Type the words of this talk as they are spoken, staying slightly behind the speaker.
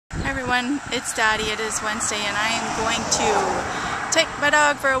Everyone, it's Dottie. It is Wednesday and I am going to take my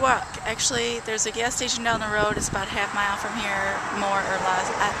dog for a walk. Actually, there's a gas station down the road. It's about a half mile from here, more or less.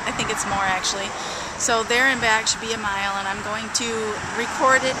 I think it's more actually. So there and back should be a mile, and I'm going to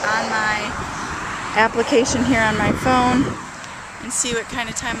record it on my application here on my phone and see what kind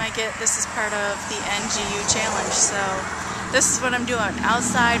of time I get. This is part of the NGU challenge. So this is what I'm doing.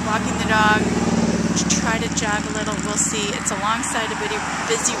 Outside, walking the dog. Try to jog a little, we'll see. It's alongside a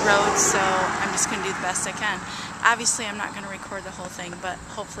busy road, so I'm just going to do the best I can. Obviously, I'm not going to record the whole thing, but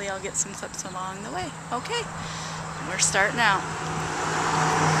hopefully I'll get some clips along the way. Okay, we're starting out.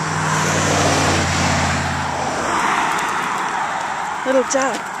 Little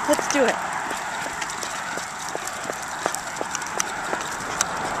jog, let's do it.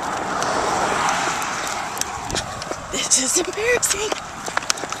 This is embarrassing.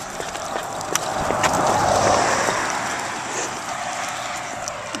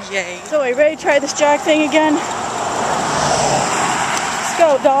 Yay. So, are you ready to try this jog thing again? Let's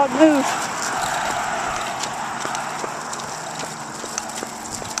go, dog, move.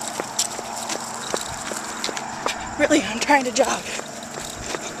 Really, I'm trying to jog.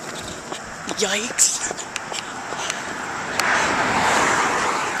 Yikes.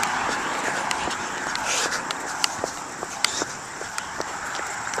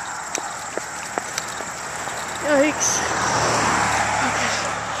 Yikes.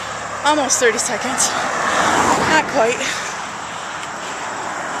 Almost 30 seconds. Not quite.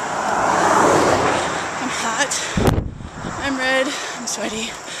 I'm hot. I'm red. I'm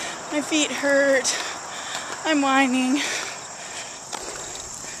sweaty. My feet hurt. I'm whining.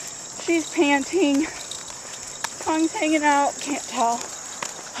 She's panting. Tongue's hanging out. Can't tell.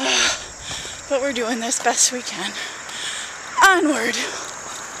 But we're doing this best we can. Onward.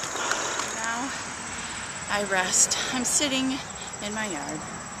 Now I rest. I'm sitting in my yard.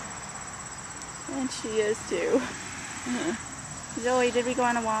 And she is too. Zoe, did we go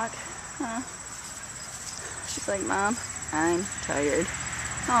on a walk? She's like, Mom, I'm tired.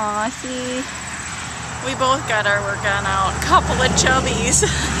 Aw, see? We both got our workout out. Couple of chubbies.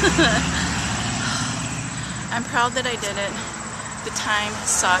 I'm proud that I did it. The time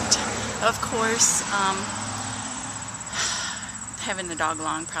sucked. Of course, having the dog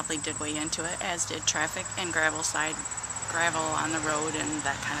along probably did weigh into it, as did traffic and gravel on the road and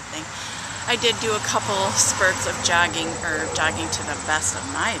that kind of thing. I did do a couple spurts of jogging, or jogging to the best of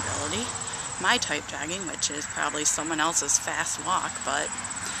my ability. My type jogging, which is probably someone else's fast walk, but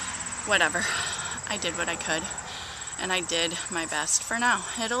whatever. I did what I could, and I did my best for now.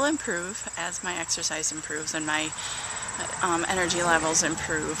 It'll improve as my exercise improves and my energy levels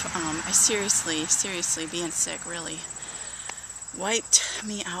improve. I seriously, being sick really wiped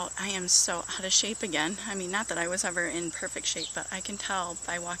me out. I am so out of shape again. I mean, not that I was ever in perfect shape, but I can tell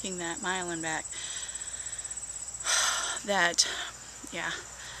by walking that mile and back that, yeah,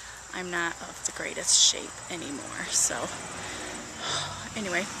 I'm not of the greatest shape anymore. So,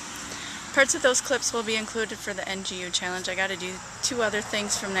 anyway, parts of those clips will be included for the NGU challenge. I got to do 2 other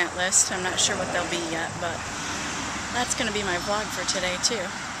things from that list. I'm not sure what they'll be yet, but that's going to be my vlog for today, too.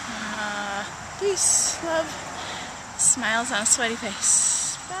 Peace, love. Smiles on a sweaty face.